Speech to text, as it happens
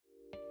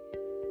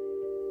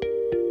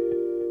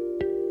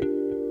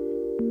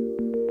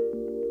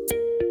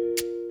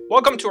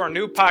Welcome to our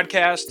new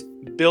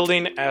podcast,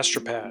 Building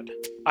Astropad.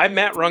 I'm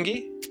Matt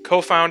Runge,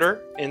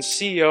 co-founder and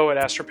CEO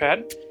at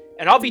Astropad,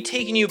 and I'll be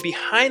taking you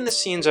behind the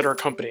scenes at our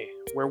company,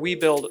 where we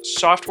build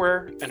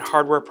software and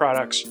hardware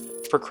products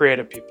for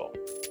creative people.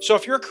 So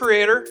if you're a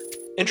creator,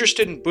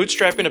 interested in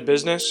bootstrapping a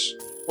business,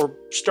 or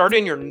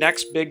starting your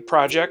next big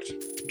project,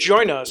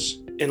 join us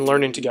in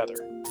learning together.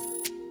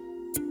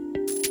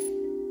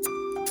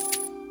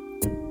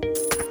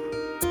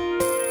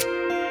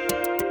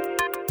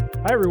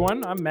 Hi,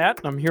 everyone. I'm Matt,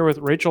 and I'm here with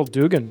Rachel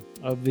Dugan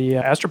of the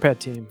Astropad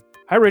team.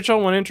 Hi, Rachel.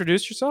 Want to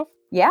introduce yourself?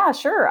 Yeah,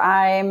 sure.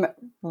 I'm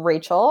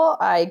Rachel.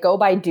 I go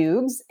by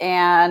Dukes,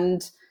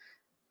 and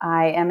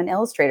I am an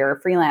illustrator,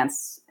 a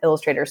freelance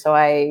illustrator. So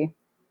I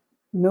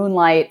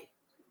moonlight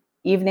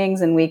evenings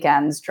and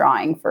weekends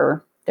drawing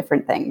for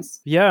different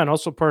things. Yeah, and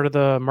also part of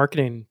the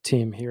marketing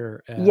team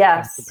here at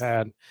Yes.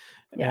 Astropad.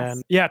 Yes.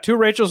 And yeah, two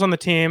Rachels on the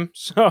team.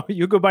 So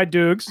you go by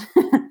Dukes.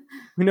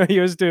 We know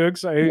you as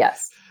Dukes.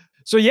 Yes.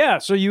 So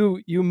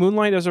you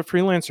moonlight as a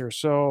freelancer.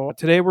 So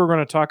today we're going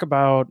to talk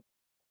about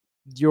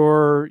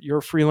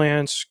your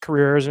freelance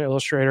career as an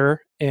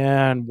illustrator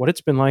and what it's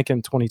been like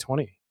in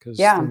 2020, because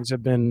things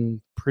have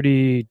been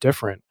pretty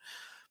different.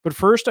 But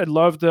first, I'd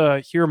love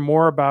to hear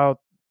more about,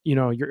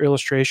 your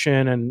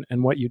illustration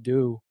and what you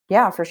do.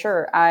 Yeah, for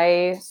sure.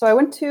 I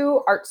went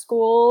to art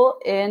school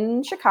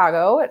in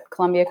Chicago at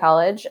Columbia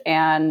College,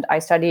 and I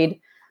studied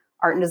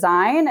art and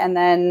design. And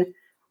then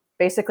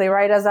basically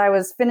right as I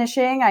was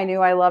finishing, I knew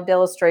I loved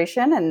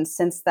illustration. And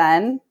since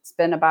then, it's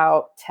been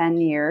about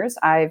 10 years,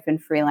 I've been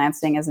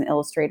freelancing as an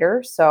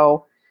illustrator.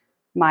 So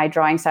my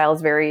drawing style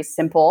is very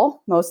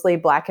simple, mostly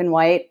black and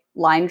white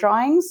line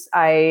drawings.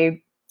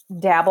 I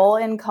dabble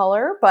in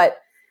color, but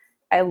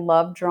I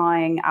love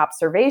drawing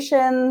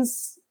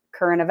observations,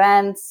 current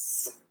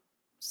events,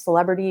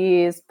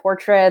 celebrities,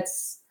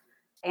 portraits,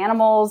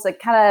 animals, like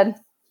kind of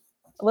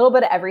a little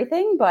bit of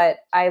everything. But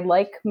I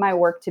like my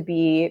work to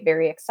be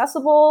very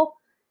accessible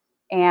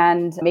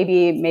and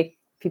maybe make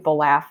people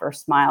laugh or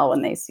smile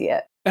when they see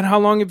it. And how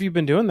long have you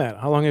been doing that?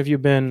 How long have you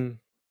been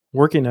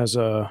working as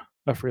a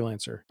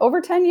freelancer? Over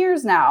 10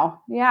 years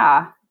now.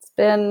 Yeah, it's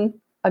been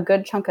a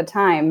good chunk of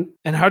time.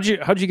 And how'd you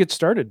get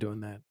started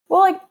doing that?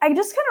 Well, I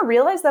just kind of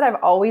realized that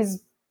I've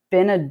always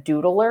been a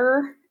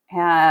doodler,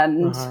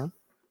 and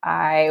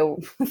I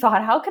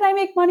thought, how can I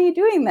make money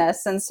doing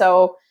this? And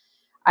so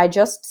I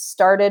just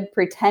started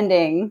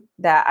pretending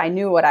that I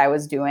knew what I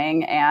was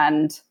doing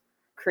and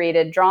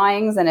created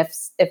drawings. And if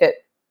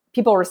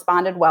people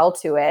responded well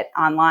to it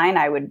online,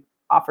 I would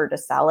offer to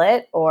sell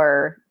it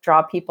or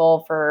draw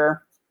people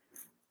for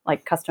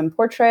like custom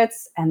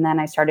portraits. And then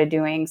I started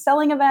doing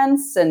selling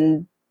events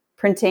and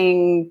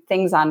printing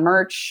things on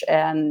merch.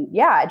 And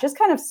yeah, it just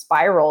kind of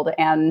spiraled.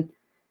 And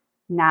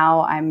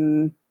now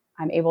I'm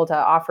able to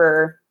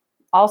offer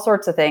all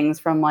sorts of things,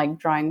 from like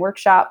drawing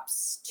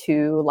workshops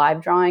to live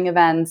drawing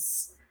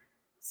events,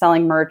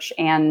 selling merch,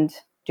 and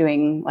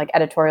doing like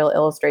editorial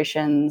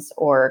illustrations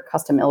or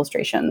custom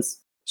illustrations.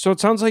 So it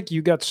sounds like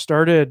you got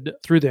started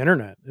through the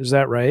internet. Is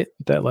that right?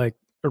 That like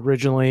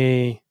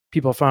originally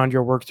people found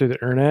your work through the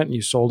internet and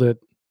you sold it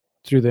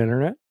through the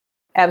internet?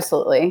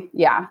 Absolutely.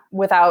 Yeah.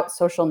 Without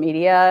social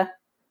media,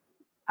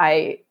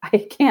 I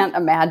can't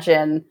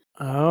imagine.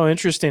 Oh,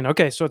 interesting.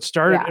 Okay. So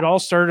it all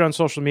started on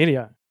social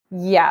media.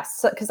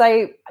 Yes, because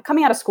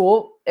coming out of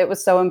school, it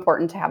was so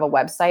important to have a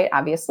website,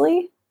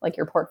 obviously, like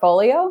your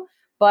portfolio,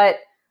 but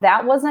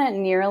that wasn't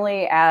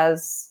nearly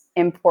as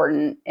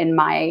important in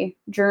my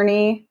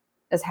journey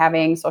as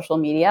having social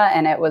media.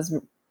 And it was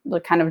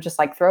kind of just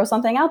like throw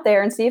something out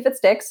there and see if it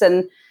sticks.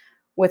 And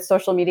with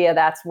social media,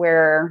 that's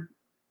where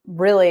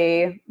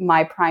really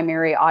my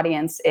primary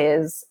audience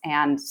is,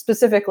 and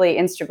specifically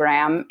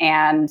Instagram.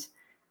 And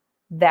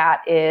that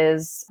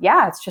is,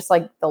 it's just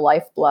like the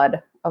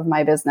lifeblood of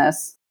my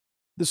business.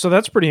 So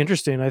that's pretty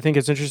interesting. I think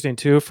it's interesting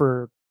too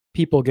for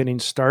people getting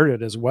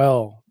started as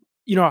well.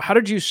 How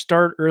did you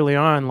start early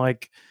on?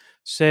 Like,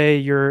 say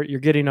you're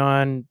getting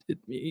on,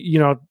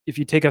 if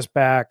you take us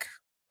back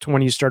to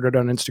when you started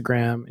on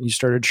Instagram and you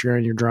started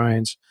sharing your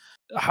drawings,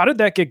 how did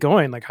that get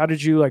going? Like, how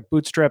did you like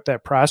bootstrap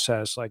that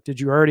process? Like, did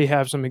you already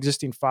have some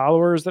existing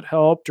followers that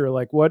helped, or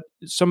like what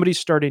somebody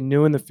starting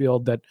new in the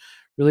field that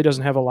really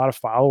doesn't have a lot of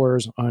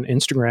followers on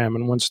Instagram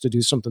and wants to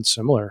do something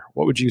similar?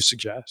 What would you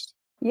suggest?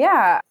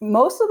 Yeah,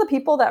 most of the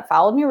people that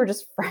followed me were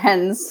just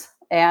friends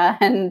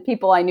and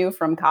people I knew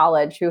from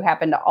college who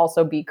happened to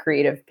also be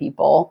creative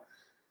people.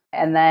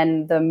 And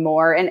then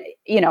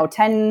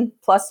 10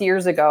 plus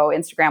years ago,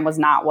 Instagram was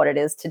not what it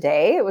is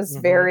today. It was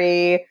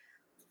very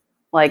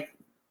like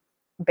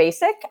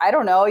basic. I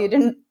don't know. You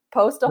didn't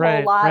post a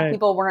whole lot. Right.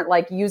 People weren't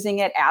like using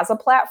it as a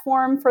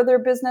platform for their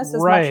business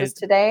as much as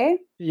today.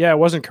 Yeah, it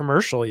wasn't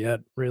commercial yet,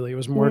 really. It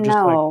was more just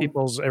like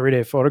people's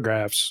everyday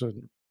photographs.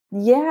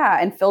 Yeah,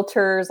 and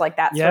filters, like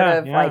that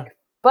like,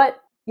 but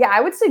yeah,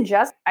 I would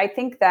suggest, I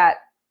think that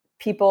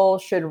people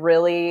should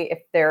really, if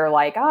they're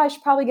like, I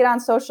should probably get on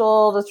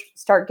social to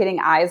start getting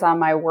eyes on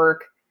my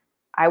work,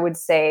 I would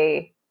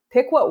say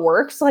pick what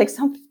works. Like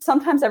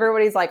sometimes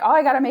everybody's like,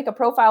 I got to make a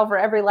profile for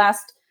every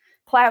last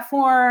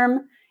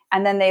platform.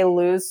 and then they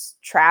lose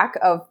track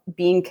of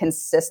being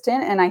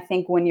consistent. And I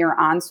think when you're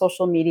on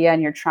social media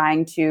and you're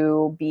trying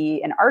to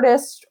be an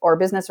artist or a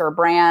business or a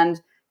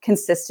brand,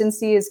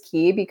 consistency is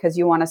key because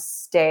you want to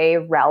stay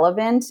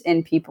relevant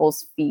in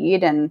people's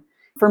feed. And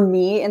for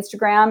me,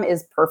 Instagram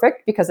is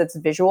perfect because it's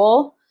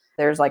visual.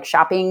 There's like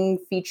shopping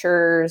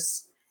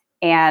features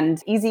and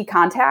easy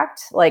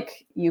contact.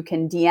 Like you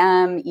can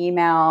DM,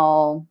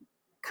 email,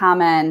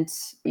 comment,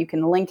 you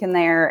can link in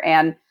there.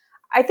 And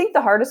I think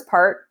the hardest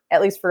part,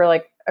 at least for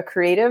like a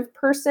creative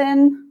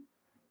person,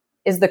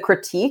 is the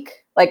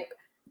critique. Like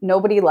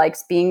nobody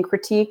likes being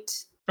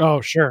critiqued.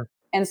 Oh, sure.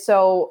 And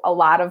so a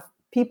lot of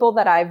people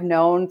that I've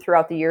known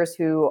throughout the years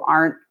who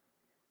aren't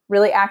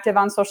really active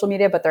on social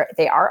media, but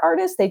they are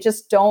artists, they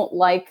just don't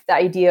like the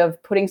idea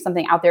of putting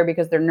something out there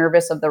because they're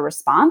nervous of the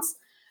response.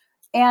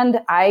 And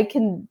I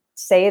can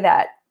say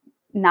that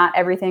not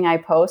everything I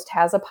post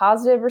has a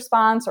positive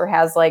response or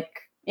has like,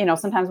 you know,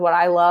 sometimes what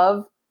I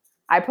love,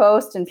 I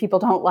post and people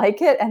don't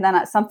like it. And then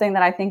it's something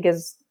that I think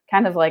is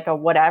kind of like a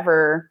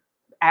whatever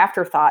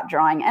afterthought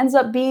drawing ends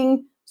up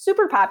being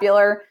super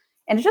popular.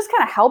 And it just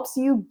kind of helps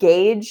you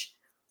gauge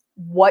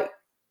what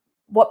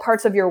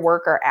parts of your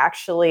work are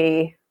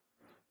actually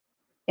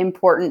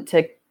important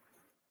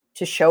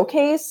to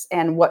showcase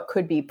and what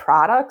could be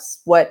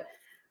products, what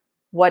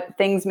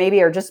things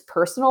maybe are just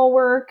personal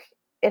work.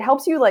 It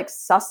helps you like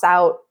suss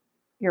out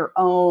your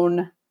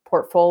own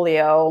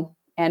portfolio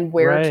and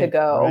where to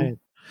go. Right.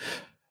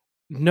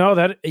 No,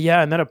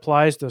 and that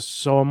applies to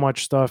so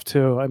much stuff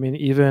too. I mean,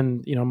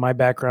 even, you know, my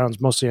background's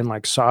mostly in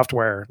like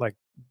software, like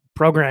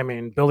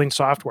programming, building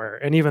software.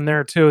 And even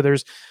there too,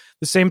 there's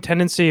the same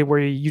tendency where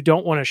you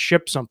don't want to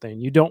ship something.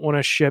 You don't want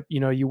to ship, you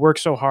know, you work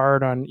so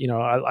hard on, you know,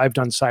 I've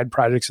done side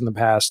projects in the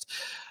past,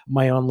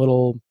 my own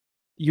little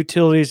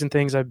utilities and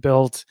things I've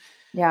built.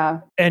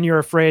 Yeah. And you're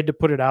afraid to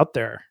put it out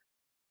there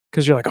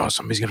because you're like, oh,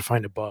 somebody's going to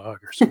find a bug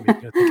or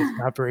somebody's going to think it's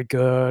not very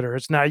good or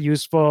it's not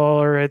useful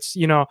or it's,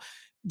 you know,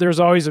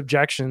 there's always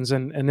objections.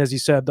 And as you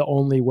said, the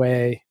only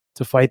way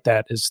to fight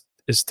that is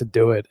to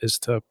do it, is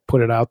to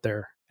put it out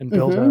there and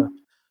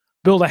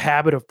build a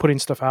habit of putting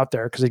stuff out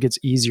there because it gets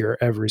easier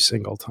every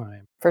single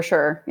time. For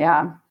sure.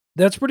 Yeah.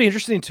 That's pretty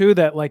interesting too,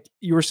 that like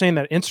you were saying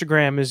that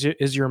Instagram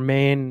is your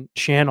main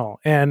channel.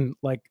 And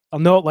like, I'll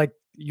note, like,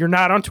 you're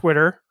not on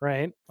Twitter,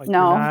 right? Like,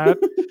 no. You're not.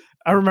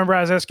 I remember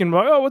I was asking,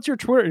 oh, what's your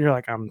Twitter? And you're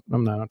like, I'm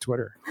not on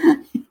Twitter.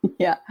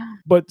 Yeah.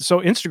 But so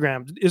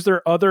Instagram,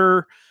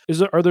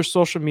 are there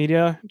social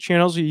media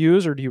channels you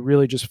use, or do you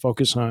really just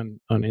focus on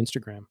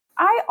Instagram?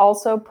 I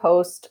also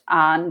post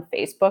on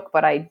Facebook,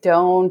 but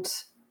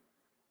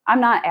I'm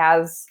not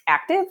as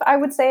active, I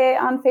would say,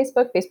 on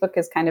Facebook. Facebook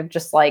is kind of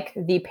just like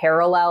the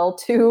parallel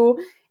to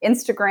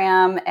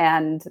Instagram.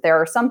 And there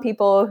are some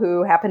people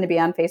who happen to be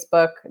on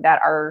Facebook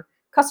that are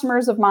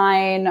customers of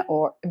mine,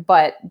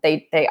 but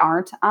they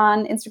aren't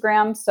on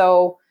Instagram.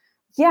 So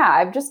yeah,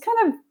 I've just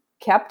kind of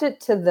kept it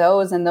to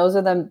those. And those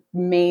are the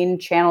main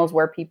channels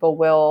where people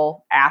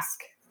will ask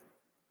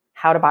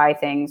how to buy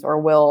things or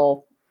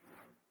will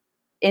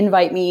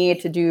invite me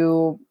to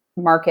do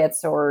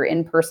markets or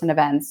in-person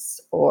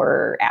events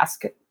or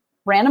ask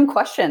random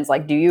questions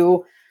like, do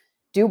you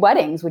do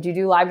weddings? Would you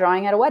do live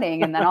drawing at a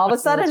wedding? And then all of a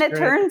sudden it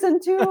turns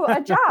into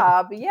a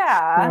job.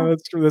 Yeah. Oh,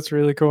 that's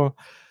really cool.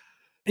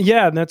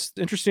 Yeah. And that's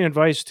interesting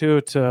advice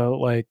too, to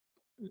like,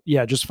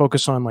 yeah, just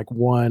focus on like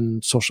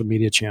one social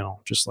media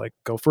channel. Just like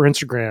go for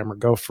Instagram or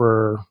go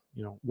for,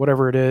 you know,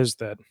 whatever it is,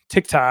 that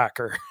TikTok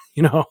or,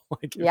 you know,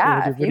 like,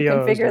 if you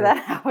can figure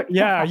that out.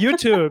 Yeah.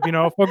 YouTube, you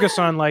know, focus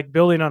on like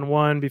building on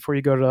one before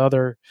you go to the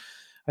other.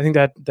 I think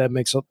that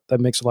makes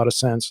a lot of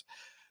sense.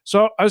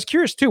 So I was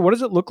curious too, what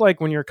does it look like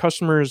when your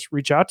customers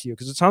reach out to you?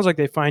 Because it sounds like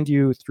they find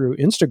you through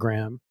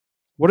Instagram.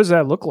 What does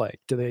that look like?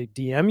 Do they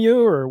DM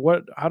you, or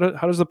what? How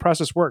does the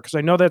process work? Because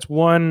I know that's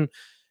one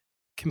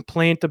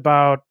complaint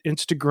about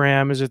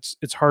Instagram is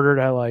it's harder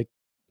to like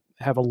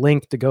have a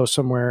link to go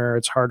somewhere.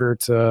 It's harder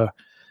to,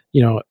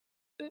 you know,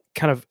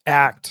 kind of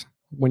act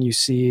when you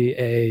see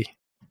a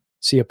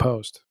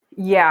post.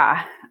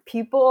 Yeah,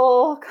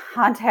 people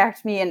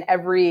contact me in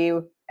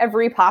every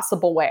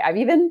possible way. I've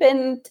even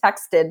been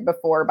texted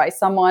before by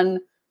someone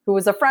who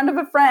was a friend of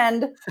a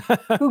friend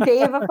who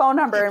gave a phone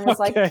number and was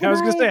like, I was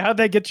going to say, how'd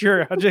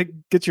you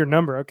get your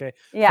number? Okay.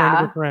 Yeah.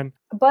 Friend of a friend.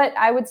 But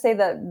I would say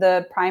that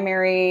the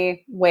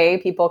primary way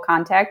people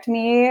contact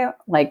me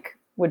like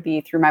would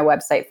be through my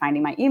website,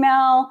 finding my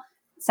email,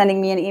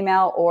 sending me an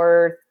email,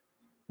 or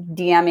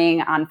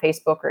DMing on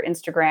Facebook or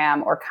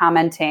Instagram, or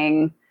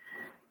commenting,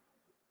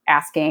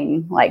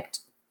 asking like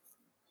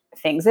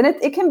things. And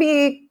it can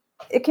be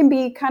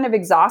kind of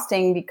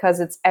exhausting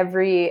because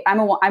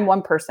I'm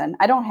one person.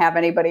 I don't have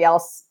anybody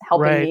else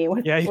helping me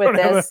with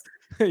this.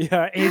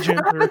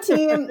 Agent. I have a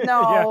team.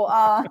 No.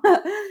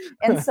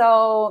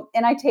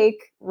 And I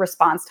take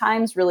response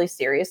times really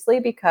seriously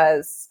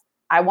because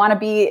I want to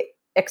be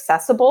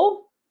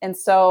accessible. And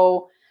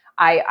so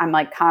I'm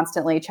like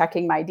constantly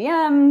checking my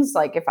DMs.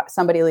 Like if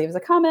somebody leaves a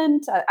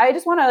comment, I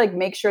just want to like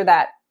make sure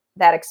that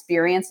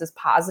experience is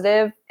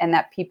positive and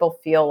that people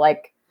feel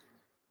like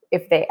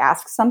if they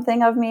ask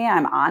something of me,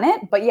 I'm on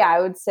it. But yeah, I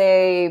would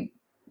say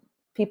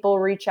people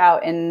reach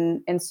out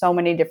in so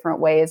many different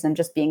ways, and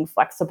just being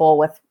flexible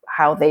with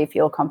how they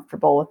feel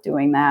comfortable with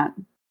doing that.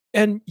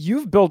 And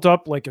you've built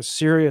up like a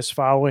serious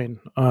following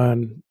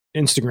on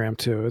Instagram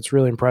too. It's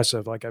really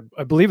impressive. Like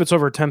I believe it's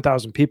over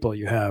 10,000 people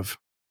you have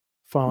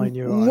following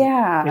you on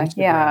Instagram.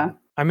 Yeah.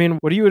 I mean,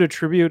 what do you would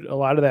attribute a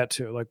lot of that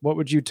to? Like, what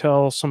would you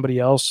tell somebody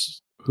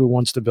else who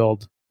wants to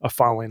build a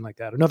following like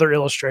that? Another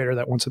illustrator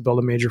that wants to build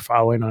a major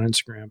following on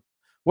Instagram.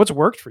 What's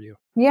worked for you?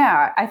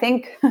 Yeah, I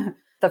think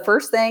the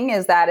first thing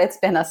is that it's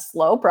been a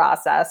slow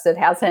process. It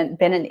hasn't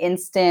been an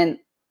instant,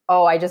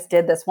 oh, I just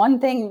did this one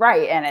thing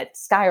right and it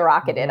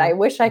skyrocketed. Mm-hmm. I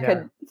wish I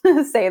could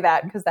say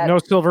that, because that no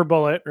silver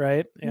bullet,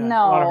 right? Yeah, no,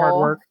 a lot of hard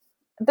work.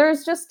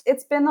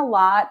 It's been a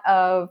lot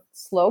of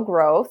slow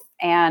growth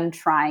and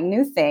trying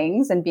new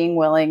things and being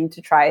willing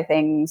to try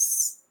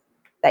things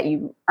that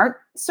you aren't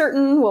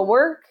certain will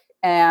work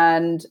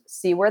and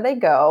see where they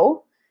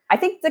go. I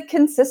think the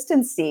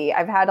consistency,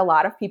 I've had a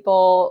lot of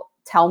people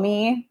tell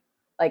me,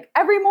 like,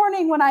 every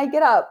morning when I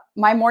get up,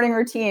 my morning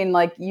routine,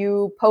 like,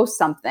 you post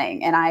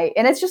something, and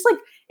it's just like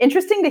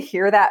interesting to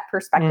hear that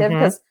perspective,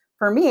 because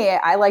for me,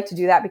 I like to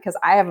do that because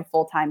I have a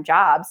full-time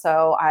job.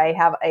 So I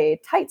have a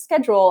tight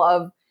schedule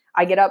of,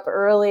 I get up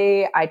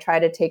early, I try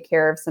to take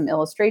care of some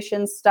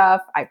illustration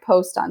stuff, I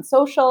post on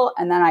social,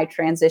 and then I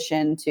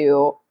transition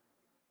to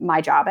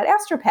my job at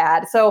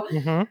Astropad. So,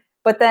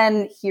 but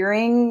then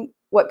hearing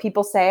what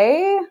people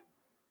say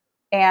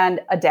and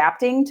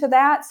adapting to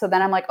that. So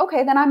then I'm like,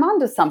 okay, then I'm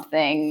onto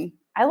something.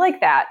 I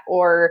like that.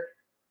 Or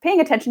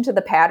paying attention to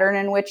the pattern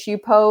in which you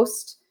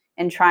post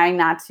and trying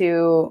not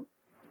to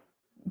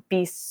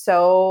be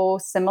so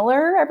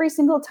similar every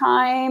single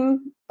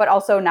time, but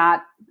also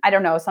not, I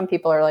don't know, some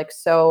people are like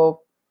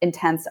so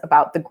intense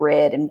about the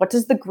grid and what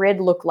does the grid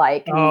look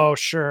like? And, oh,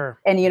 sure.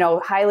 And,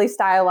 highly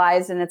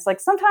stylized. And it's like,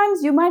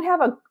 sometimes you might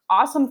have an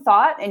awesome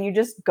thought and you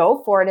just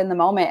go for it in the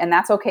moment. And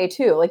that's okay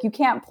too. Like, you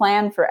can't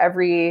plan for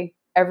every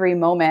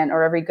moment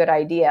or every good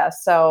idea.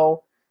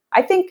 So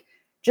I think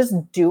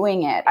just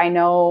doing it. I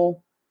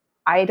know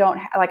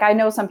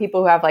some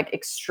people who have like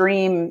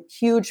extreme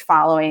huge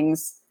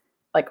followings,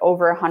 like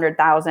over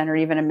 100,000 or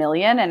even 1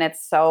 million. And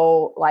it's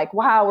so like,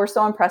 wow, we're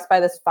so impressed by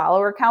this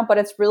follower count, but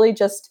it's really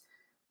just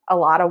a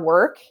lot of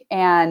work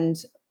and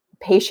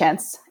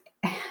patience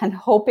and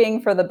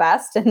hoping for the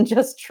best and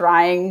just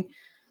trying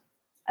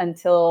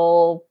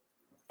until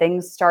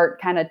things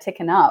start kind of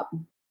ticking up.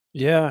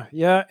 Yeah.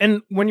 Yeah.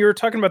 And when you were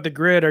talking about the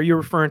grid, are you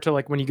referring to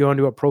like when you go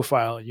into a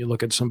profile and you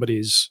look at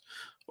somebody's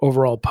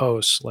overall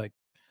posts? Like,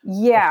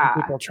 yeah,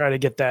 people try to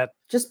get that,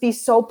 just be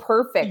so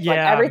perfect. Yeah, like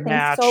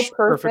everything's so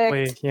perfect.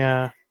 Perfectly.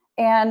 Yeah.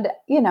 And,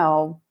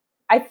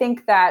 I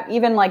think that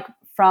even like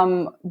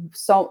from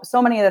so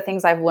many of the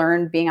things I've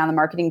learned being on the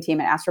marketing team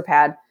at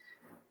Astropad,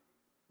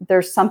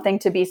 there's something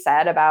to be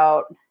said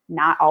about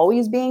not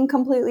always being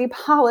completely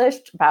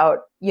polished, about,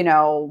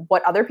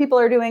 what other people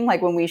are doing,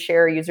 like when we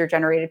share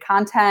user-generated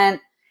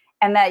content,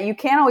 and that you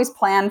can't always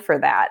plan for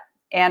that.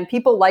 And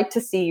people like to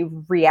see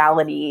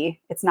reality.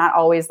 It's not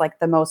always like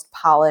the most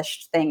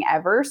polished thing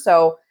ever.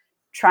 So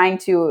trying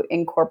to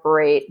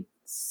incorporate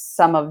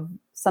some of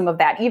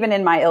that, even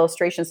in my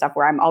illustration stuff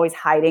where I'm always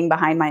hiding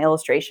behind my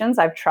illustrations,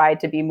 I've tried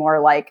to be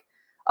more like,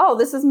 oh,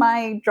 this is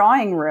my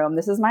drawing room.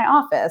 This is my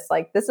office.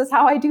 Like, this is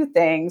how I do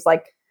things.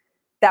 Like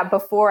that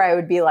before I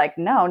would be like,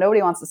 no,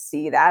 nobody wants to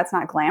see that. It's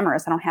not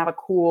glamorous. I don't have a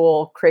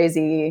cool,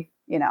 crazy,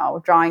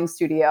 drawing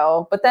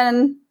studio. But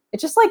then it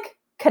just like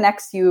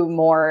connects you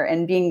more,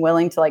 and being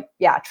willing to like,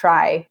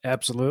 try.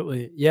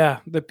 Absolutely. Yeah.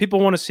 The people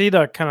want to see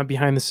the kind of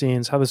behind the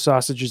scenes, how the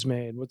sausage is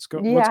made, what's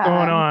going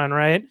on.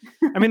 Right.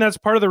 I mean, that's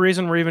part of the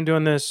reason we're even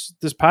doing this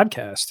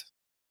podcast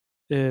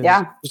is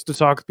just to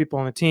talk with people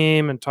on the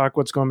team and talk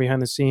what's going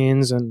behind the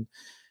scenes, and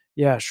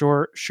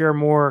share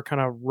more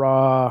kind of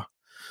raw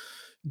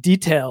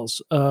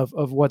details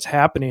of what's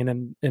happening,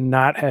 and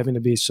not having to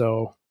be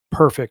so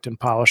perfect and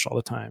polished all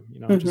the time,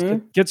 just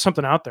to get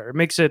something out there. It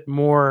makes it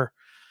more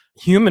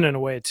human in a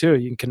way too.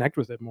 You can connect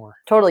with it more.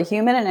 Totally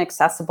human and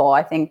accessible.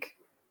 I think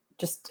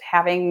just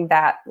having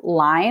that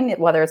line,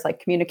 whether it's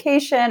like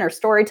communication or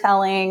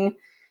storytelling,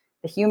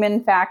 the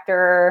human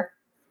factor,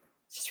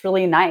 it's just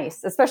really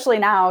nice, especially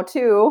now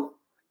too,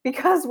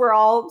 because we're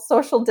all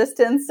social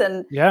distance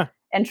and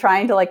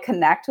trying to like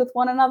connect with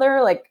one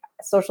another. Like,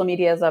 social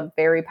media is a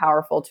very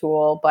powerful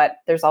tool, but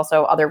there's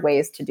also other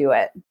ways to do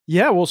it.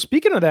 Yeah. Well,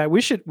 speaking of that,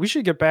 we should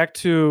get back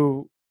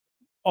to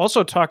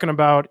also talking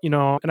about,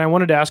 and I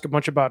wanted to ask a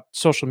bunch about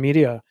social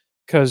media,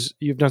 because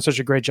you've done such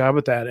a great job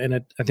with that. And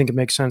I think it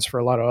makes sense for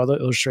a lot of other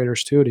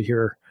illustrators too, to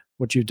hear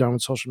what you've done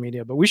with social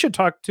media. But we should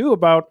talk too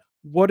about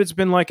what it's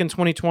been like in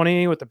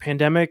 2020 with the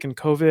pandemic and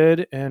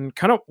COVID, and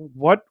kind of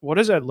what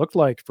does that look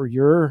like for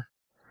your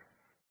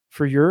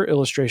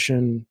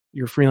illustration,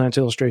 your freelance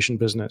illustration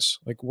business?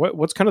 Like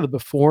what's kind of the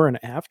before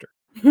and after?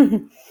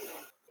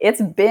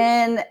 It's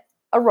been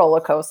a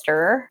roller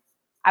coaster.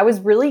 I was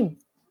really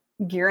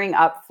gearing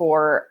up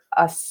for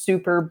a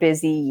super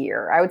busy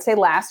year. I would say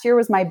last year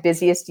was my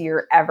busiest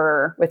year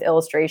ever with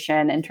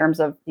illustration in terms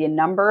of the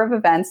number of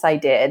events I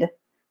did,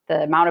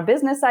 the amount of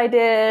business I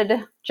did.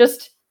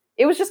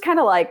 It was just kind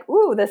of like,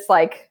 ooh, this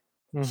like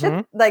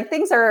shit, like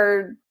things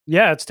are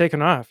it's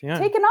taken off. Yeah.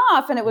 Taken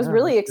off. And it was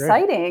really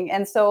exciting. Great.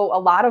 And so a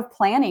lot of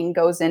planning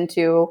goes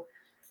into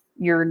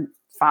your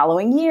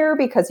following year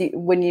because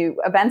when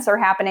events are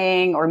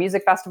happening or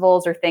music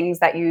festivals or things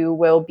that you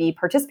will be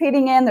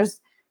participating in,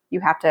 you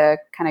have to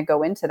kind of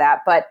go into that.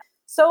 But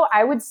so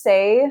I would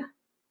say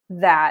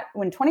that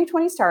when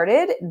 2020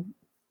 started,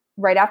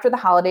 right after the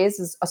holidays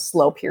is a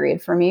slow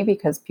period for me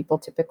because people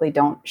typically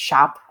don't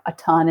shop a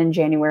ton in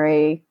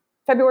January.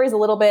 February is a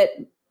little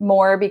bit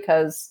more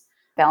because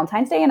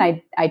Valentine's Day, and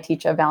I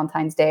teach a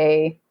Valentine's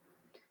Day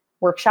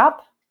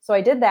workshop. So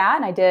I did that,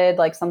 and I did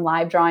like some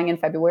live drawing in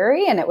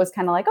February, and it was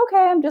kind of like,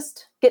 okay, I'm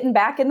just getting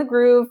back in the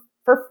groove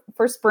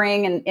for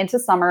spring and into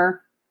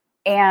summer.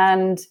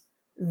 And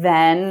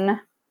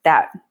then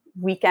that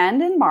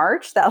weekend in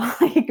March, that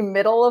like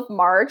middle of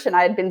March, and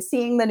I had been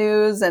seeing the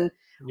news and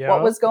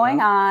what was going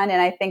on.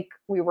 And I think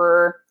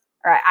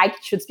I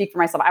should speak for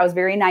myself. I was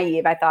very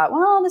naive. I thought,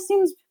 well, this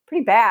seems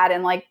pretty bad.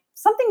 And like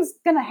something's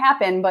going to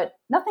happen, but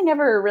nothing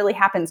ever really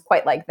happens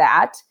quite like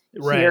that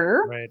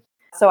here. Right.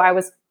 So I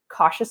was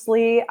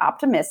cautiously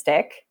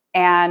optimistic.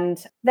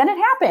 And then it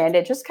happened.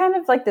 It just kind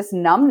of like this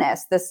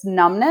numbness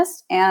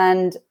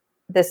and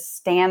this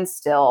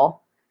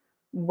standstill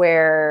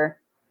where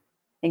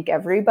I think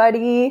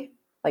everybody,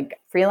 like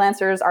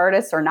freelancers,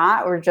 artists or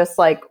not, were just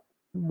like,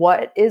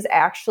 what is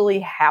actually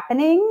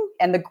happening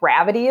and the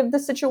gravity of the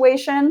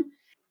situation.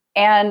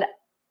 And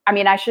I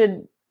mean, I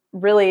should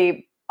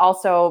really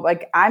also,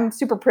 like, I'm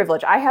super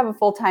privileged. I have a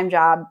full-time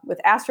job with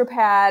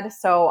Astropad.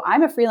 So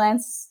I'm a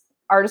freelance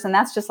artist, and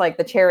that's just like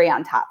the cherry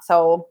on top.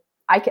 So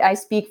I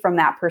speak from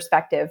that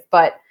perspective,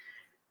 but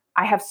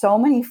I have so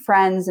many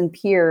friends and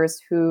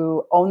peers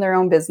who own their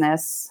own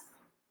business,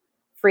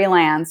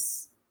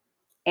 freelance,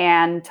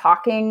 and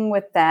talking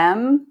with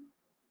them,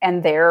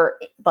 and they're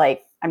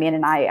like, I mean,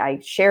 and I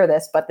share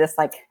this, but this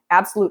like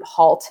absolute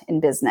halt in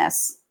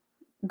business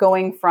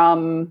going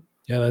from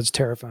that's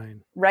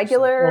terrifying.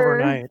 Regular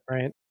overnight,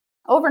 right?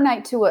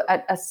 Overnight to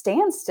a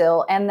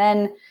standstill, and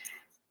then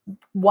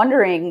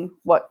wondering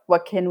what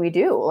can we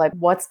do? Like,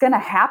 what's going to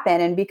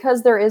happen? And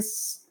because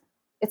it's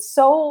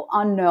so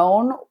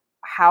unknown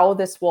how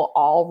this will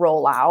all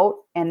roll out,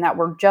 and that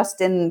we're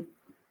just in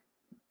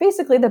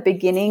basically the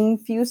beginning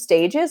few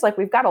stages. Like,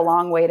 we've got a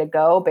long way to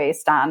go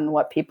based on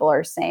what people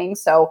are saying.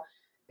 So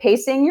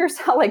pacing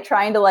yourself, like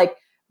trying to like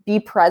be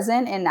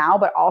present in now,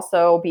 but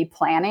also be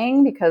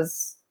planning,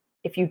 because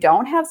if you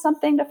don't have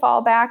something to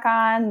fall back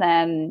on,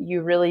 then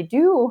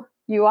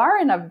you are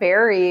in a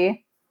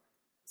very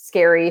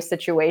scary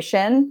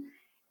situation.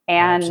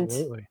 And,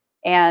 absolutely.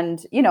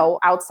 And,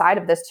 outside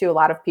of this too, a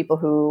lot of people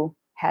who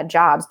had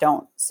jobs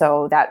don't.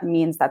 So that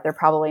means that they're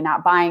probably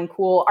not buying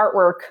cool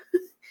artwork,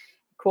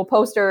 cool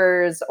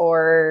posters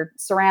or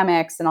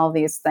ceramics and all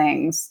these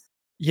things.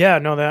 Yeah,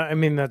 no,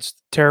 that's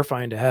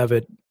terrifying to have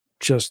it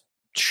just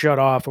shut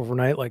off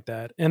overnight like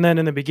that. And then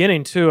in the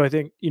beginning too, I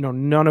think,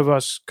 none of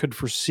us could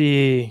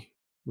foresee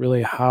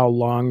really how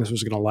long this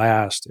was going to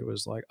last. It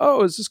was like,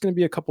 oh, is this going to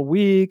be a couple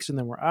weeks and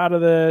then we're out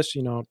of this?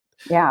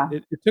 Yeah.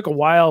 It took a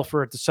while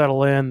for it to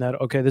settle in that,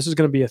 okay, this is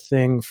going to be a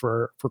thing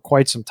for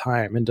quite some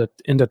time into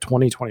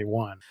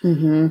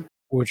 2021,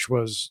 which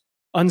was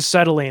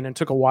unsettling and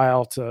took a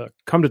while to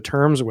come to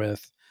terms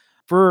with.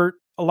 For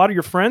a lot of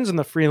your friends in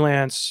the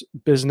freelance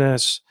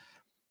business,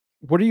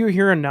 what are you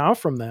hearing now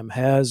from them?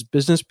 Has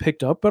business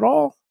picked up at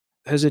all?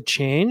 Has it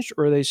changed,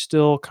 or are they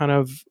still kind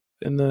of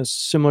in the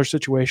similar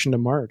situation to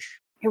March?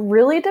 It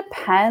really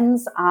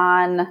depends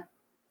on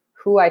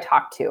who I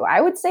talk to.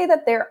 I would say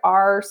that there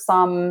are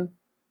some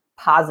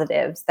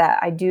positives, that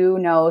I do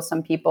know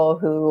some people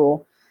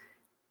who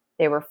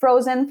they were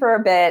frozen for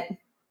a bit.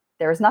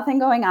 There was nothing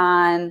going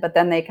on, but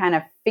then they kind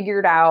of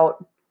figured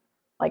out,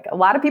 like, a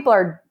lot of people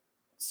are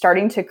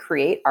starting to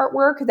create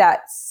artwork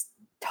that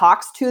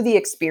talks to the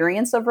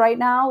experience of right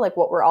now, like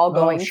what we're all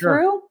going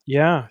through.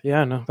 Yeah.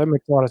 No, that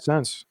makes a lot of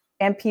sense.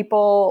 And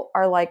people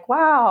are like,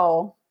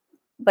 wow,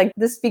 like,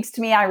 this speaks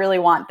to me. I really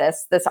want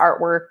this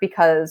artwork,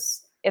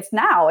 because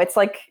it's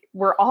like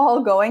we're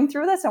all going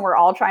through this and we're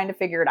all trying to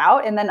figure it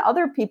out. And then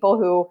other people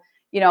who,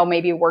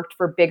 maybe worked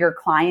for bigger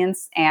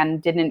clients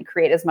and didn't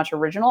create as much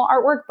original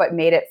artwork, but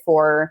made it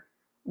for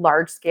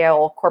large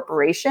scale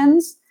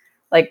corporations,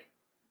 like,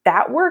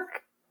 that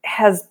work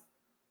has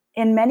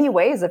in many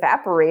ways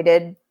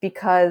evaporated,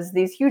 because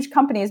these huge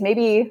companies,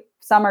 maybe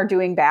some are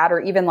doing bad,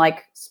 or even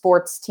like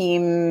sports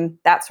team,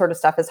 that sort of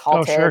stuff is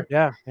halted. Oh, sure.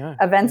 Yeah.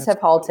 Events have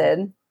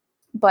halted.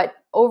 But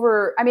a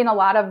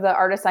lot of the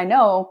artists I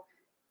know,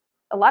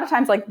 a lot of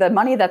times, like, the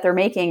money that they're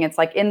making, it's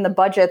like in the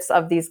budgets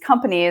of these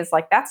companies,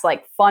 like, that's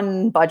like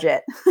fun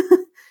budget.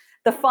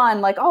 The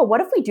fun, like, oh,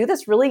 what if we do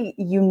this really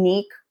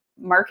unique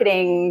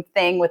marketing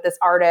thing with this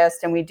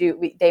artist, and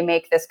they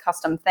make this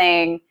custom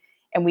thing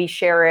and we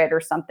share it or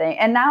something.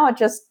 And now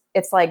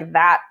it's like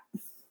that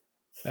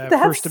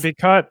First to be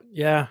cut.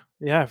 Yeah.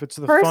 Yeah. If it's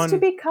the first to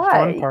be cut.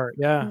 fun part.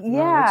 Yeah. No,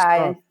 that's Yeah.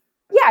 tough.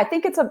 Yeah. I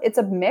think it's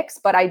a mix,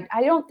 but I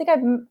don't think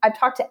I've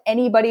talked to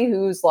anybody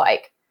who's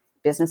like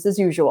business as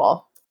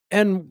usual.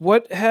 And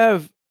what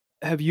have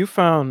you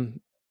found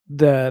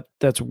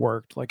that's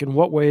worked? Like, in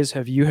what ways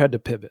have you had to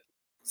pivot?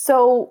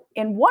 So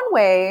in one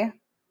way,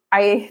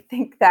 I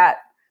think that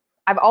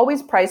I've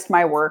always priced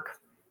my work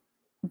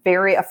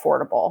very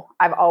affordable.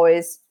 I've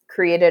always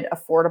created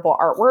affordable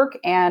artwork.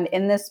 And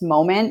in this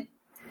moment,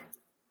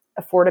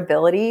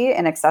 affordability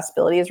and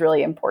accessibility is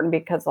really important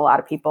because a lot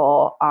of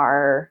people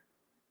are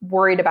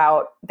worried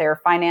about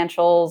their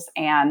financials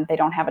and they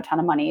don't have a ton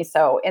of money.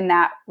 So in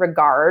that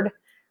regard,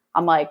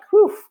 I'm like,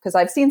 whew, because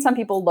I've seen some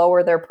people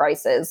lower their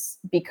prices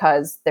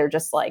because they're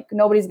just like,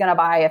 nobody's going to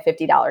buy a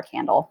 $50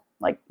 candle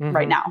like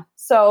right now.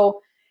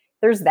 So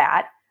there's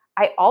that.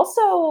 I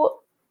also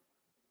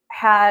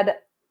had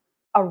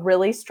a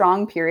really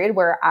strong period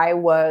where I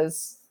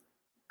was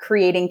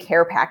creating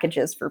care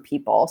packages for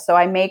people. So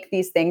I make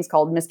these things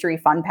called mystery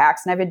fun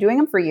packs, and I've been doing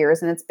them for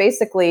years. And it's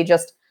basically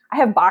just, I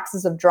have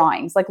boxes of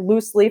drawings, like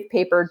loose leaf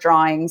paper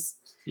drawings.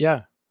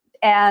 Yeah.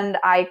 And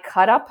I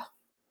cut up,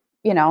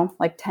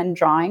 like 10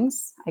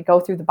 drawings. I go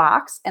through the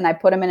box and I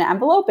put them in an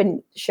envelope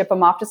and ship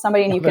them off to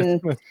somebody.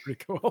 And that's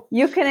pretty cool.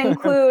 You can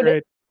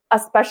include a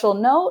special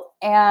note.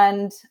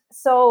 And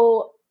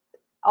so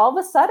all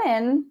of a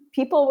sudden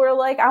people were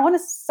like, I want to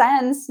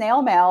send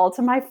snail mail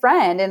to my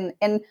friend.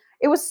 And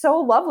it was so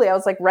lovely. I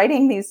was like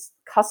writing these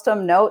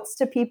custom notes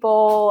to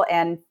people.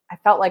 And I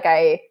felt like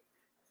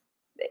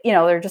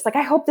they're just like,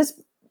 I hope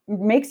this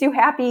makes you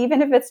happy,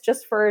 even if it's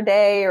just for a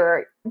day,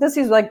 or this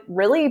is like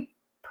really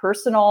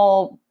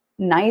personal,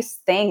 nice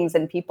things.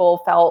 And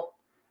people felt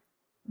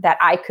that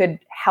I could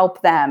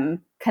help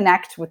them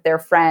connect with their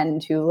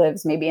friend who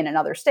lives maybe in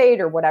another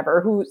state or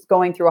whatever, who's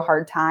going through a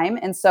hard time.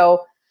 And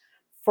so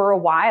for a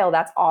while,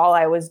 that's all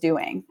I was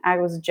doing. I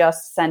was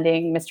just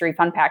sending mystery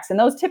fun packs. And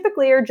those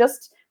typically are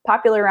just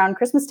popular around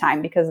Christmas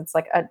time because it's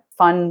like a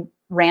fun,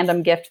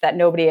 random gift that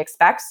nobody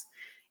expects.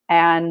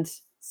 And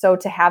so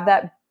to have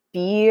that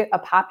be a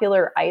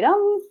popular item,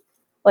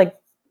 like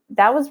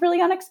that was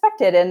really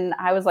unexpected. And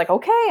I was like,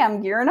 okay,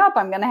 I'm gearing up.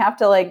 I'm going to have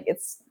to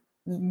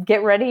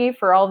get ready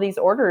for all these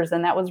orders.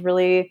 And that was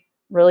really,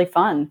 really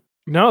fun.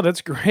 No,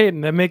 that's great.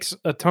 And that makes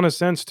a ton of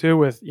sense too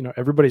with,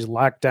 everybody's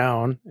locked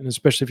down, and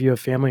especially if you have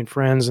family and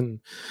friends and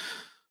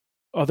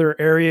other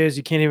areas,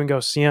 you can't even go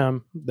see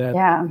them,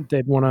 that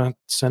they'd want to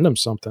send them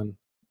something.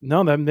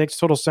 No, that makes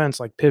total sense.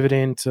 Like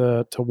pivoting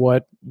to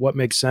what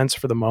makes sense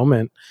for the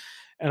moment.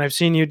 And I've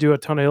seen you do a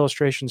ton of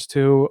illustrations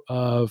too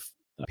of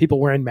people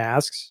wearing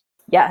masks.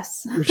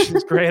 Yes. Which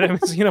is great. I've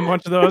seen a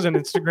bunch of those on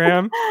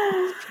Instagram,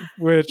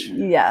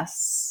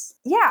 Yes.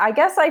 Yeah, I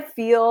guess I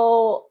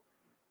feel,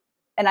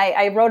 and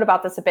I wrote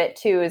about this a bit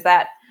too, is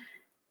that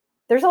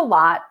there's a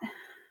lot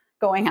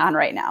going on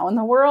right now in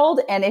the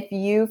world. And if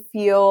you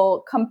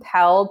feel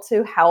compelled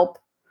to help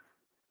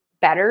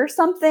better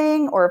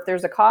something, or if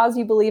there's a cause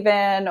you believe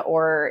in,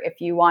 or if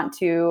you want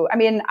to,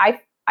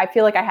 I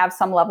feel like I have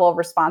some level of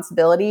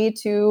responsibility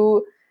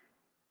to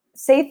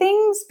say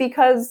things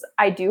because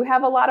I do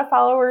have a lot of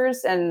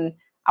followers, and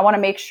I want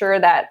to make sure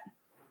that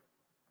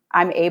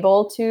I'm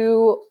able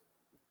to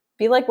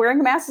be like, wearing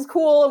a mask is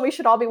cool and we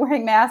should all be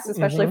wearing masks,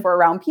 especially if we're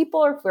around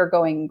people or if we're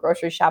going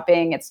grocery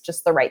shopping. It's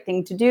just the right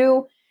thing to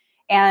do.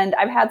 And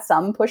I've had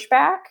some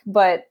pushback,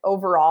 but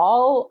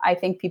overall, I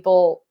think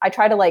I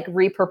try to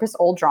repurpose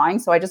old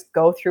drawings. So I just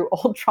go through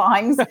old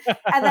drawings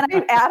and then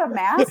I add a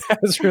mask.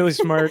 That's really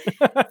smart.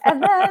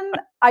 And then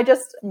I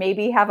just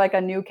maybe have a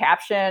new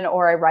caption,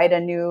 or I write a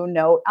new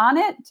note on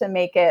it to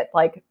make it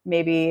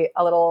maybe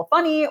a little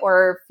funny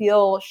or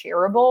feel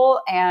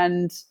shareable.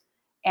 And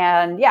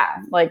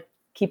yeah,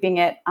 keeping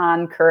it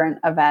on current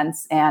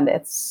events. And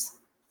it's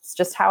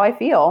just how I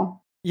feel.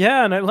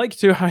 Yeah, and I like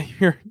too how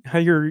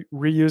you're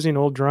reusing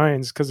old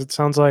drawings, because it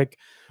sounds like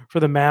for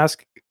the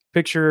mask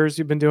pictures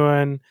you've been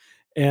doing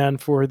and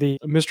for the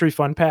mystery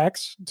fun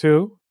packs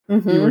too,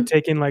 you were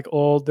taking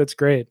old. That's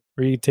great.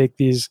 Where you take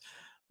these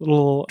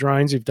little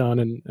drawings you've done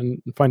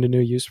and find a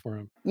new use for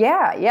them.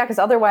 Yeah, because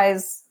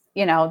otherwise,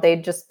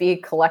 they'd just be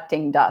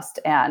collecting dust.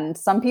 And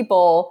some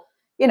people,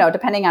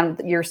 depending on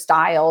your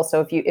style.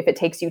 So if it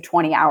takes you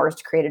 20 hours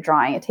to create a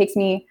drawing, it takes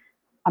me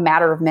a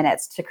matter of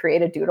minutes to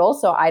create a doodle.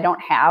 So I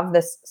don't have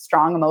this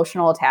strong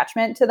emotional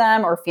attachment to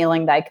them or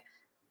feeling like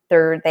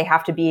they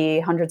have to be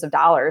hundreds of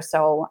dollars.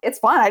 So it's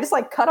fun. I just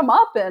cut them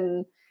up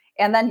and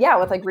then,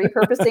 with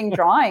repurposing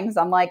drawings,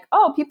 I'm like,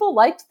 oh, people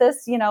liked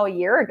this, a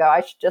year ago. I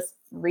should just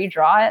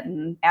redraw it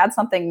and add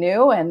something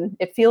new, and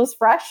it feels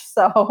fresh.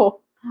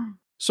 So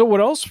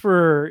what else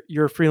for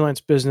your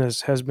freelance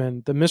business has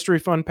been the mystery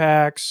fun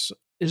packs?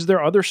 Is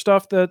there other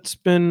stuff that's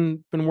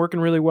been working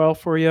really well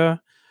for you?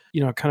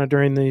 Kind of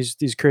during these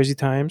crazy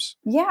times?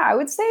 Yeah, I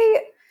would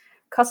say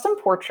custom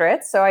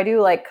portraits. So I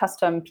do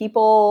custom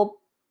people,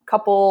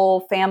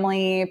 couple,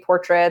 family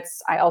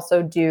portraits. I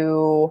also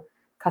do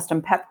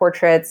custom pet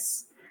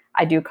portraits.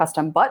 I do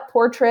custom butt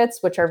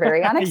portraits, which are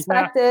very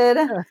unexpected.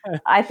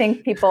 I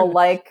think people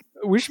like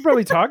we should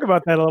probably talk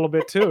about that a little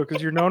bit too,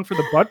 because you're known for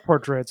the butt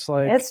portraits.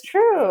 Like, It's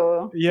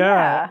true.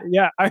 yeah,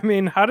 yeah. I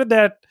mean, how did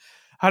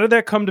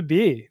that come to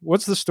be?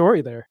 What's the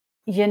story there?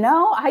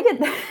 I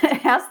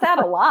get asked that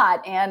a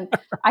lot. And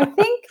I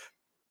think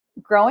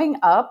growing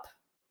up,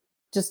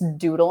 just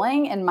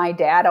doodling, and my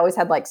dad always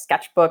had like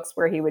sketchbooks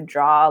where he would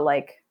draw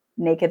like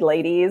naked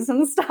ladies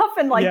and stuff.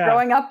 And like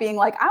growing up being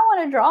like, I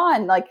want to draw.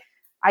 And like,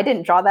 I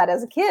didn't draw that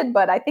as a kid,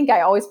 but I think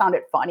I always found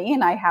it funny.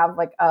 And I have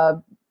like a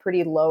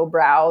pretty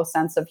lowbrow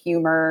sense of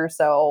humor.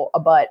 So a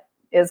butt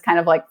is kind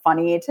of like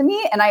funny to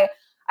me. And I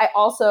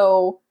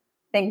also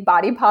think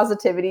body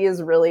positivity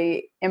is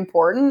really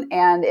important,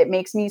 and it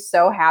makes me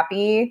so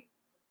happy.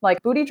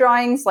 Like booty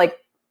drawings, like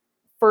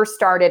first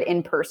started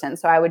in person.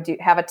 So I would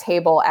have a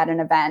table at an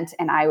event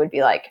and I would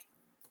be like, do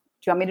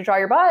you want me to draw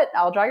your butt?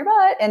 I'll draw your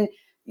butt. And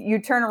you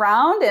turn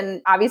around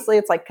and obviously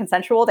it's like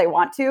consensual. They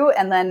want to.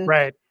 And then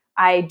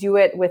I do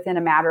it within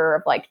a matter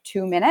of like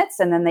 2 minutes,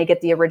 and then they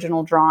get the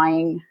original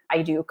drawing.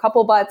 I do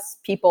couple butts,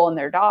 people and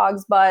their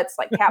dogs' butts,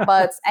 like cat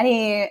butts,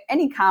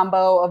 any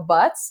combo of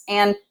butts.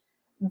 And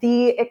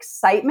the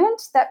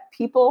excitement that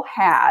people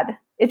had,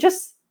 it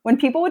just, when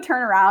people would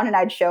turn around and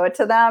I'd show it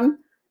to them,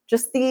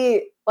 just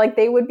they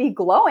would be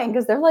glowing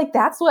because they're like,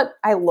 that's what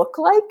I look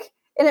like.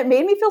 And it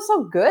made me feel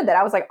so good that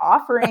I was like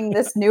offering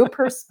this new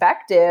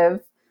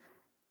perspective.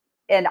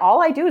 And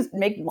all I do is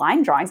make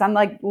line drawings. I'm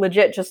like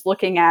legit just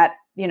looking at,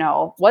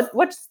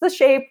 what's the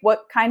shape,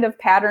 what kind of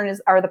pattern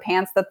are the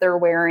pants that they're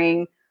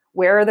wearing,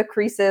 where are the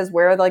creases,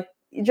 where are like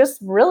just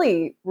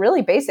really,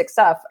 really basic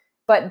stuff.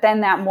 But then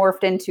that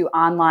morphed into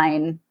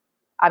online.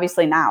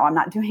 Obviously now I'm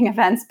not doing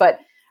events, but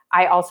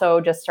I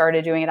also just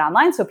started doing it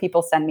online. So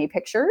people send me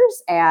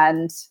pictures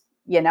and,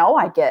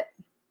 I get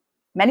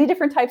many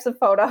different types of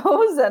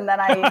photos, and then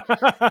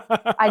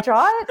I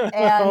draw it.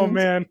 And, oh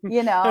man,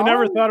 I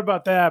never thought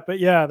about that, but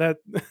yeah, that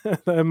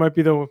might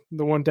be the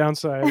one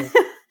downside.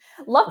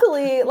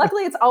 Luckily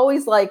it's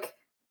always like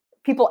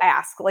people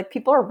ask, like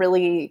people are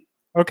really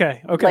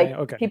okay.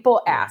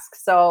 People ask.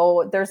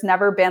 So there's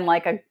never been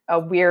like a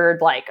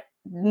weird, like,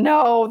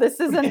 no, this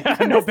isn't. Yeah,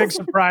 no big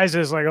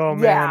surprises. Like, oh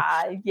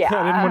man, yeah.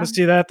 I didn't want to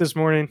see that this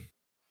morning.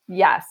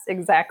 Yes,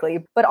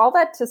 exactly. But all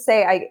that to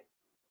say,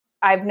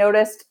 I've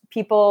noticed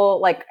people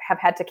like have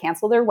had to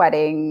cancel their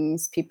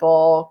weddings.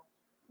 People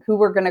who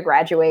were going to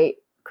graduate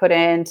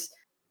couldn't.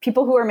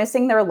 People who are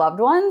missing their loved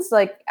ones.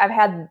 Like I've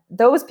had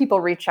those people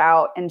reach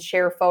out and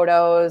share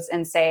photos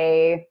and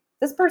say,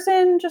 this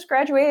person just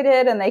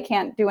graduated and they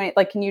can't do any,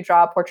 like, can you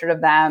draw a portrait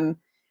of them?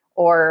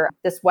 Or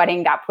this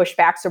wedding got pushed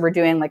back, so we're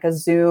doing like a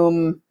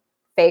Zoom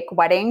fake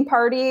wedding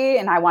party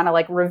and I want to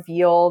like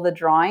reveal the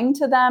drawing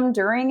to them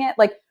during it.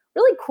 Like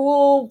really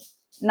cool,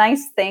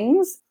 nice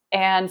things.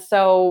 And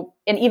so,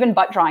 and even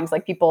butt drawings,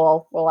 like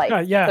people will like,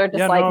 they're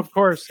just like, no, of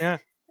course. Yeah.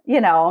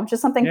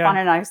 Just something fun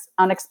and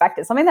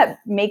unexpected, something that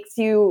makes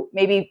you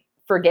maybe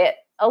forget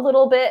a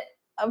little bit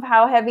of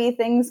how heavy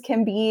things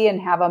can be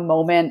and have a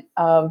moment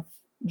of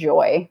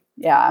joy.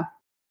 Yeah.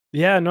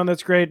 Yeah, no,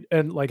 that's great.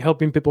 And like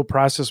helping people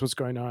process what's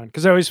going on.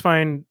 Cause I always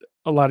find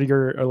a lot of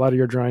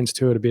your drawings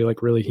too to be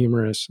like really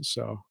humorous.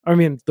 So, I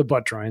mean, the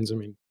butt drawings,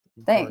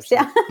 thanks. Course.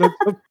 Yeah.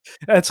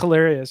 That's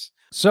hilarious.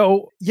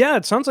 So yeah,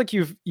 it sounds like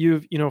you've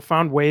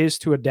found ways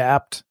to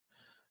adapt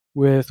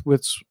with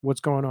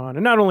what's going on.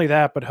 And not only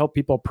that, but help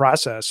people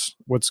process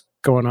what's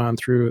going on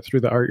through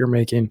the art you're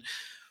making.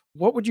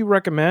 What would you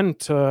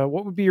recommend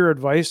what would be your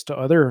advice to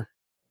other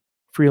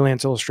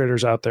freelance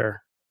illustrators out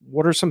there?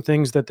 What are some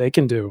things that they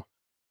can do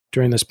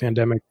during this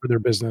pandemic for their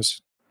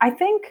business? I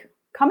think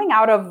coming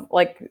out of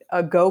like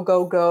a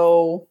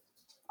go,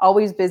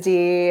 always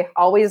busy,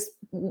 always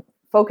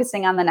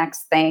focusing on the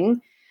next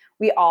thing,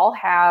 we all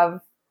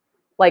have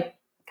like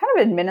kind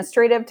of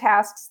administrative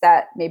tasks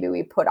that maybe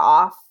we put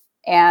off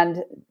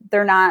and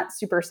they're not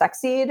super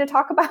sexy to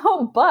talk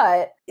about,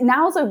 but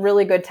now's a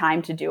really good time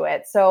to do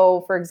it.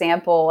 So for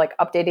example, like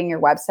updating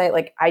your website,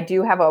 like I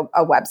do have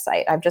a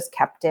website. I've just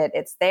kept it.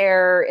 It's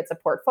there. It's a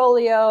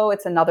portfolio.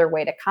 It's another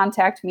way to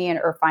contact me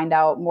or find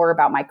out more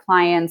about my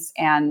clients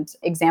and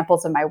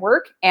examples of my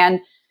work. And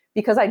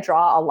because I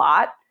draw a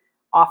lot,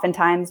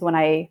 oftentimes when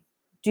I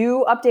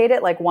do update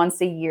it like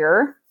once a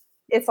year,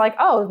 it's like,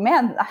 oh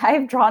man,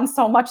 I've drawn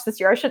so much this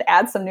year. I should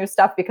add some new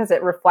stuff because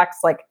it reflects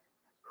like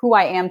who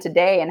I am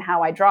today and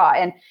how I draw.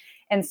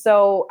 And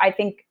so I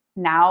think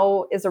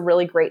now is a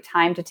really great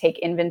time to take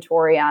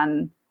inventory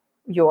on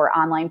your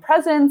online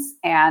presence.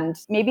 And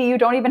maybe you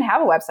don't even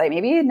have a website.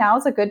 Maybe now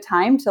is a good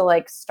time to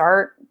like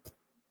start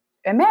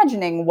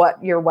imagining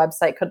what your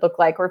website could look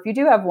like. Or if you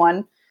do have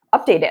one,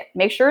 update it.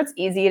 Make sure it's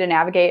easy to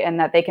navigate and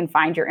that they can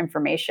find your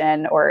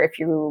information. Or if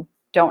you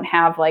don't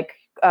have like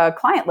a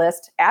client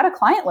list, add a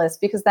client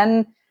list, because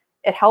then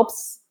it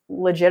helps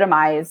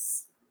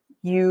legitimize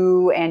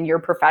you and your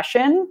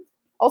profession.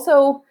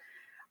 Also,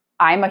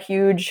 I'm a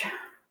huge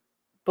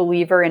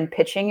believer in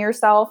pitching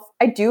yourself.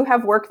 I do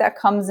have work that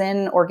comes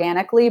in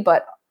organically,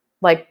 but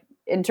like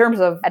in terms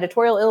of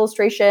editorial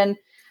illustration,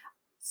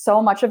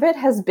 so much of it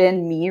has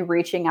been me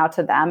reaching out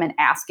to them and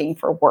asking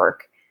for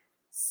work.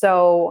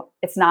 So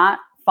it's not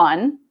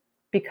fun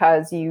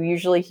because you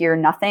usually hear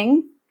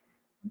nothing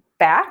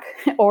back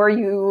or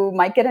you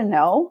might get a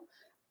no,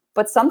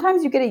 but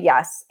sometimes you get a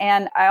yes.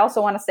 And I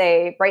also want to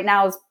say right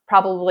now is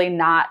probably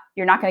not,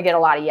 you're not going to get a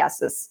lot of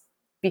yeses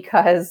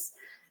because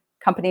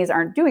companies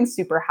aren't doing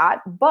super hot,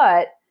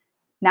 but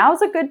now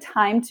is a good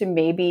time to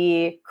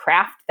maybe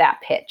craft that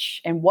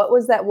pitch. And what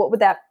would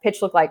that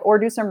pitch look like? Or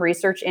do some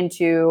research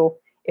into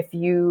if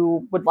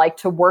you would like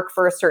to work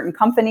for a certain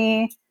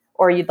company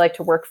or you'd like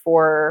to work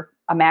for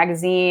a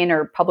magazine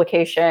or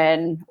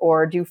publication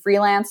or do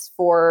freelance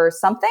for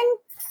something,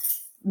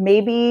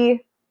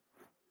 maybe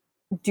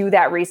do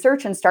that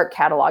research and start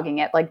cataloging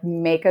it. Like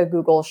make a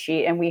Google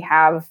sheet, and we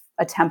have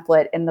a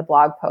template in the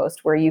blog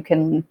post where you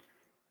can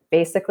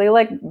basically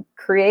like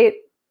create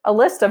a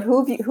list of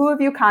who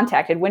have you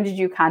contacted? When did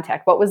you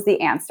contact? What was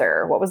the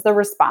answer? What was the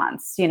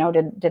response? You know,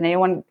 did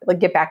anyone like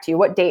get back to you?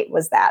 What date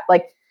was that?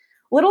 Like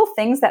little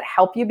things that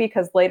help you,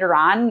 because later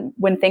on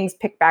when things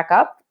pick back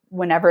up,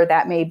 whenever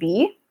that may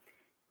be,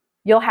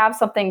 you'll have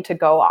something to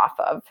go off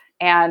of.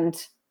 And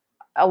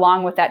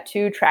along with that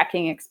too,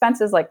 tracking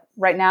expenses. Like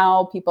right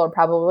now, people are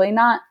probably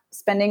not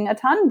spending a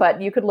ton,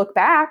 but you could look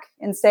back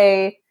and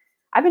say,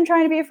 I've been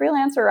trying to be a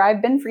freelancer.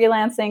 I've been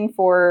freelancing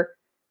for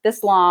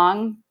this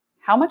long.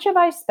 How much have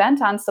I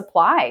spent on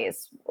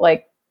supplies?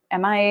 Like,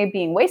 am I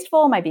being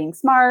wasteful? Am I being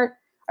smart?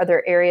 Are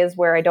there areas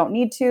where I don't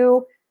need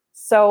to?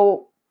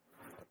 So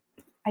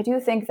I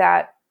do think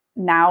that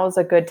now is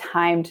a good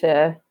time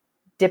to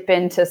dip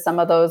into some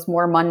of those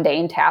more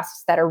mundane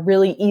tasks that are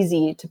really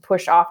easy to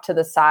push off to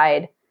the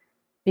side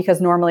because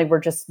normally we're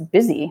just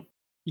busy.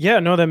 Yeah,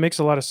 no, that makes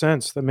a lot of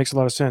sense.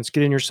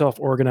 Getting yourself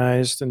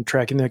organized and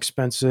tracking the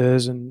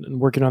expenses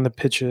and working on the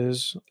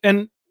pitches.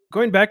 And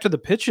going back to the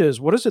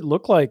pitches, what does it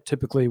look like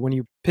typically when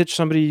you pitch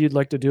somebody you'd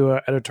like to do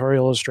an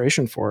editorial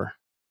illustration for?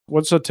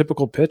 What's a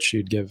typical pitch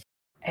you'd give?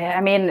 I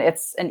mean,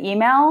 it's an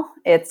email.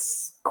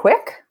 It's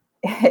quick.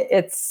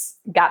 It's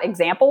got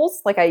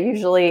examples. Like I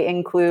usually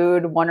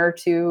include 1 or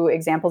 2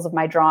 examples of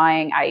my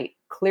drawing. I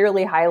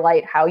clearly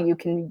highlight how you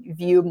can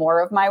view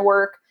more of my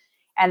work.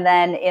 And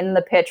then in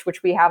the pitch,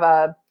 which we have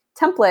a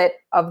template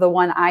of the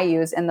one I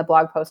use in the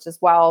blog post as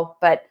well,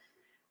 but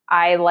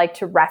I like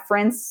to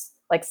reference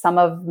like some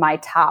of my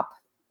top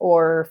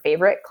or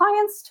favorite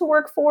clients to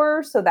work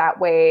for. So that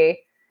way,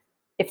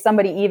 if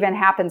somebody even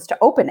happens to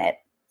open it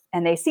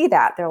and they see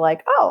that, they're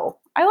like, oh,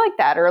 I like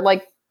that. Or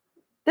like,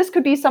 this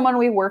could be someone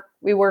we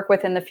work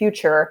with in the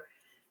future.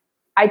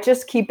 I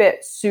just keep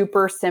it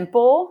super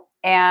simple.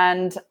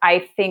 And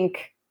I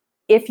think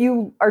if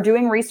you are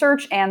doing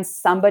research and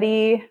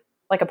somebody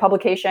like a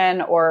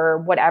publication or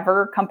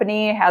whatever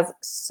company has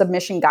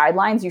submission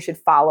guidelines, you should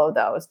follow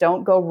those.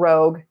 Don't go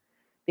rogue,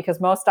 because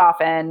most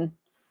often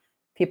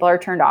people are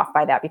turned off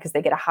by that because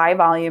they get a high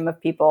volume of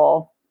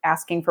people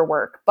asking for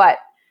work. But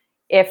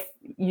if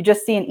you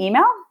just see an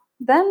email,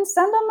 then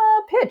send them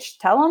a pitch.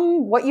 Tell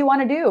them what you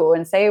want to do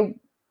and say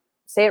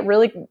it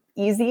really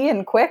easy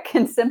and quick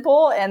and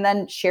simple, and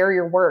then share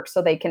your work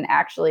so they can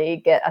actually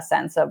get a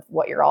sense of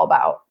what you're all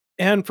about.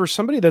 And for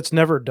somebody that's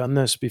never done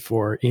this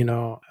before,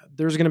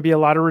 there's going to be a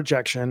lot of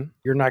rejection.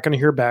 You're not going to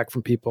hear back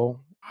from people.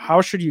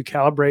 How should you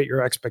calibrate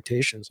your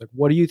expectations? Like,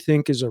 what do you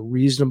think is a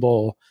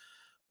reasonable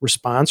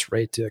response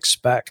rate to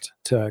expect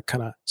to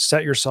kind of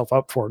set yourself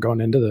up for going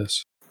into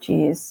this?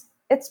 Geez,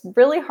 it's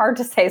really hard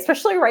to say,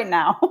 especially right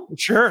now.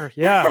 Sure.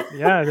 Yeah.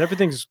 Yeah.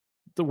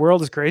 The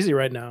world is crazy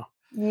right now.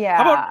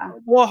 Yeah.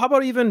 How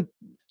about even,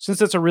 since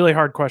that's a really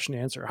hard question to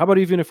answer, how about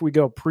even if we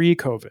go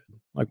pre-COVID,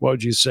 like what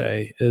would you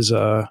say is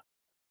a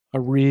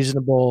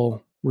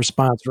reasonable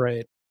response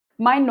rate?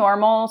 My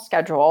normal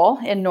schedule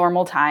in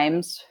normal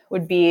times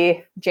would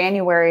be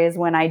January is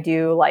when I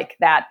do like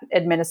that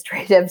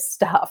administrative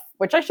stuff,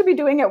 which I should be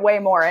doing it way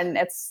more. And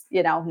it's,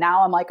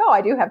 now I'm like, oh,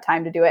 I do have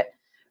time to do it.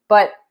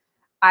 But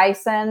I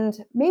send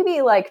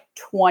maybe like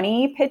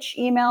 20 pitch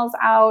emails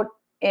out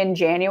in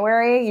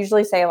January,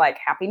 usually say like,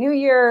 Happy New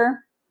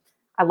Year.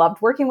 I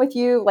loved working with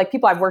you. Like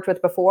people I've worked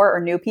with before or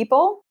new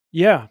people.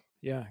 Yeah.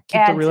 Yeah.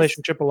 Keep the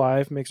relationship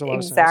alive. Makes a lot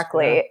of sense.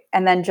 Exactly. Yeah.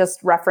 And then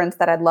just reference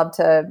that I'd love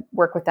to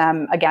work with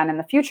them again in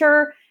the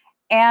future.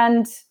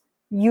 And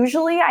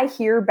usually I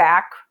hear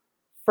back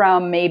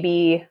from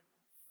maybe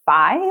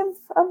 5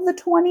 of the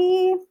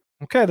 20.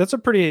 Okay. That's a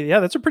pretty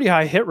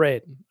high hit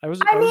rate. I was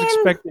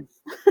expecting.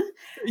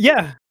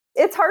 Yeah.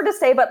 It's hard to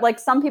say, but like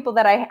some people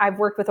that I've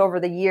worked with over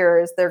the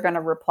years, they're going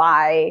to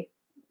reply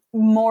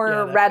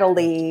more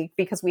readily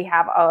because we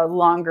have a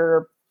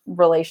longer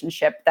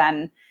relationship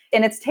and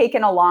it's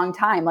taken a long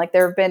time. Like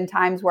there have been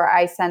times where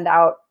I send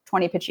out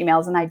 20 pitch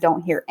emails and I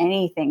don't hear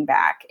anything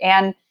back,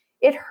 and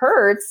it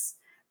hurts,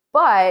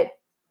 but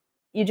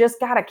you just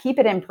got to keep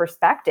it in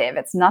perspective.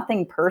 It's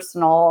nothing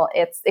personal.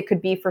 It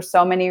could be for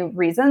so many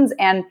reasons.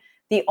 And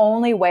the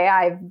only way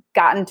I've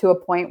gotten to a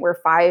point where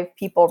 5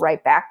 people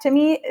write back to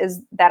me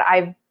is that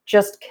I've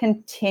just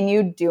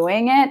continued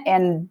doing it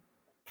and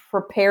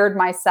prepared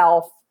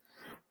myself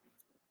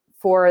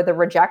for the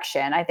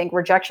rejection. I think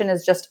rejection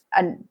is just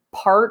a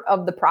part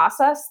of the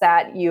process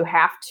that you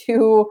have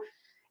to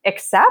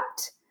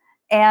accept.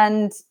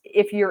 And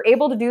if you're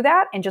able to do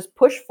that and just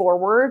push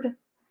forward,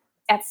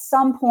 at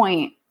some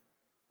point,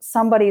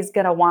 somebody's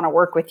going to want to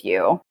work with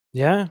you.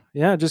 Yeah.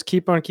 Yeah. Just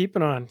keep on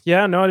keeping on.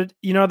 Yeah. No,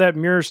 that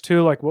mirrors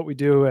too, like what we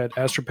do at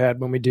Astropad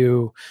when we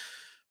do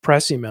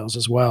press emails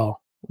as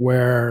well,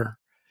 where,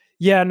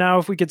 yeah, now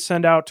if we could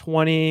send out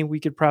 20, we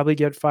could probably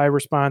get 5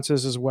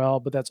 responses as well.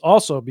 But that's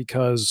also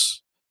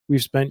because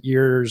we've spent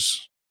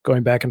years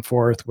going back and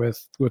forth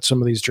with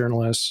some of these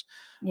journalists.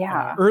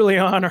 Yeah. Early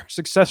on, our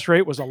success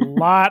rate was a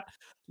lot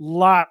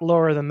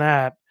lower than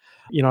that.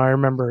 I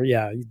remember,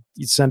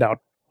 you'd send out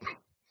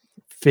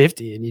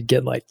 50 and you'd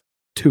get like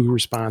 2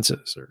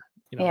 responses or,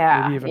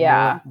 maybe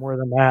even more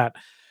than that.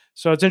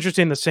 So it's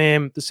interesting. The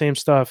same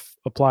stuff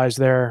applies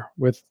there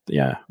with,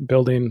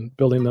 building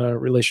the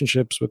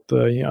relationships with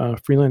the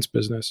freelance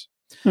business.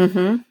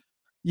 Mm-hmm.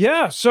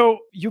 Yeah. So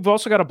you've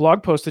also got a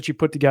blog post that you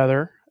put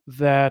together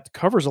that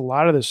covers a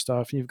lot of this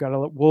stuff. And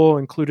we'll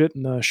include it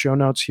in the show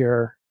notes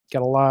here.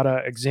 Got a lot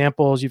of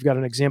examples. You've got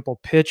an example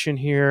pitch in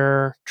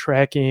here,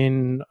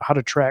 tracking how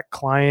to track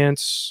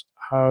clients,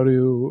 how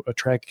to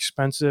track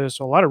expenses.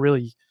 So a lot of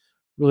really,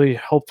 really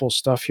helpful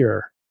stuff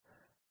here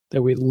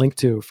that we link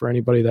to for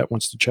anybody that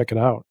wants to check it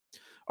out.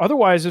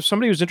 Otherwise, if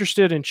somebody was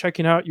interested in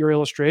checking out your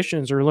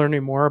illustrations or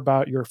learning more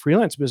about your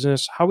freelance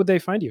business, how would they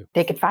find you?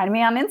 They could find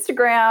me on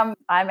Instagram.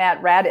 I'm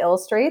at Rad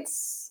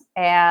Illustrates,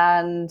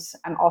 and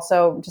I'm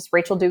also just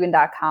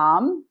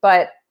racheldugan.com.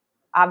 But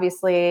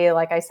obviously,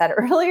 like I said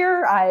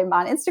earlier, I'm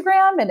on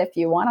Instagram. And if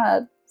you want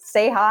to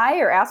say hi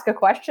or ask a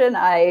question,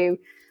 I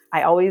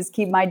always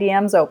keep my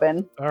DMs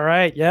open. All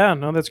right. Yeah,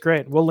 no, that's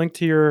great. We'll link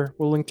to your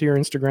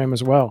Instagram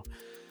as well.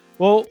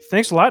 Well,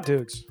 thanks a lot,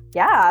 Dukes.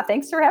 Yeah,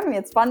 thanks for having me.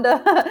 It's fun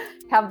to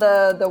have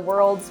the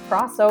worlds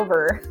cross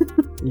over.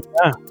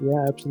 Yeah,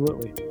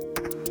 absolutely.